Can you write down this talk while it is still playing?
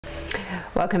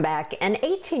Welcome back. An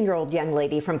 18-year-old young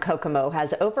lady from Kokomo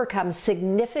has overcome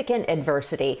significant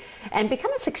adversity and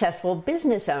become a successful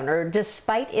business owner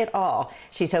despite it all.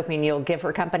 She's hoping you'll give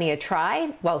her company a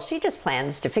try. Well, she just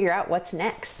plans to figure out what's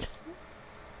next.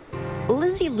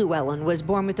 Lizzy Lewellyn was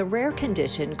born with a rare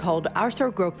condition called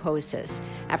arthrogryposis.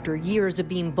 After years of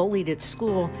being bullied at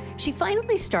school, she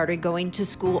finally started going to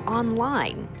school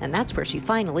online, and that's where she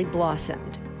finally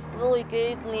blossomed. It really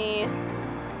gave me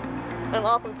an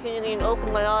opportunity and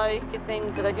opened my eyes to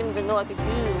things that I didn't even know I could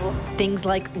do. Things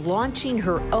like launching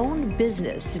her own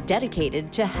business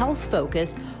dedicated to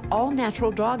health-focused,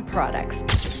 all-natural dog products.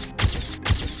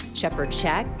 Shepherd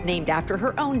Shack, named after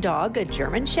her own dog, a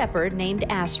German Shepherd named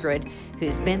Astrid,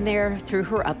 who's been there through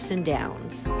her ups and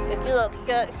downs. If you're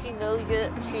upset, she knows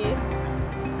it. She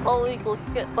always will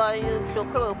sit by you and she'll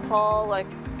put her paw like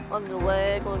on your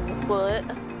leg or on your foot.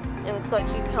 And it's like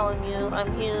she's telling you,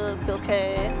 I'm here, it's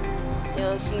okay. You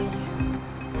know,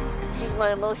 she's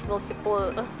my emotional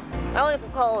support. I don't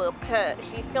even call her a pet.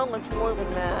 She's so much more than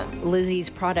that. Lizzy's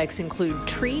products include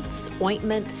treats,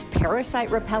 ointments, parasite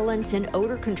repellents, and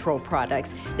odor control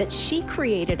products that she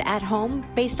created at home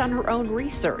based on her own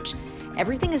research.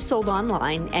 Everything is sold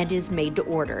online and is made to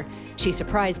order. She's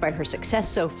surprised by her success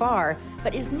so far,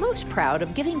 but is most proud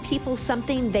of giving people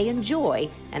something they enjoy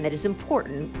and that is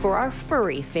important for our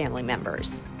furry family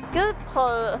members. Good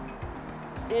part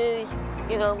is,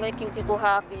 you know, making people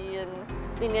happy and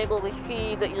being able to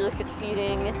see that you're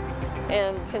succeeding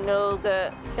and to know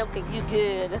that something you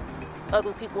did,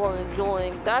 other people are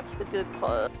enjoying. That's the good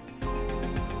part.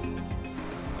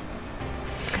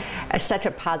 Such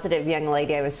a positive young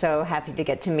lady. I was so happy to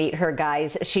get to meet her,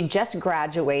 guys. She just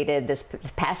graduated this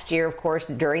past year, of course,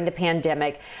 during the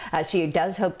pandemic. She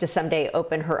does hope to someday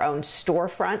open her own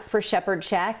storefront for Shepherd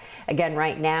Shack. Again,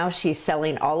 right now, she's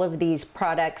selling all of these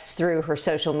products through her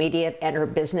social media and her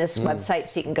business website,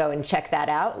 so you can go and check that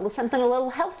out. Something a little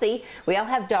healthy. We all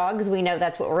have dogs. We know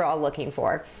that's what we're all looking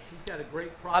for. She's got a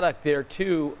great product there,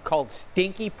 too, called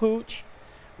Stinky Pooch.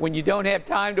 When you don't have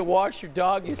time to wash your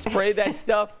dog, you spray that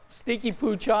stuff, Stinky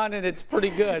Pooch on, and it's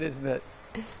pretty good, isn't it?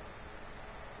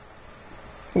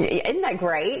 Isn't that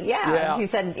great? Yeah. She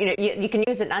said, you know, you can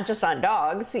use it not just on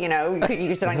dogs, you know, you can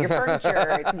use it on your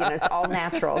furniture. You know, it's all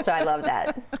natural, so I love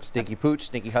that. Stinky Pooch,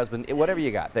 Stinky Husband, whatever you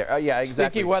got there. Yeah,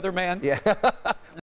 exactly. Stinky Weatherman. Yeah.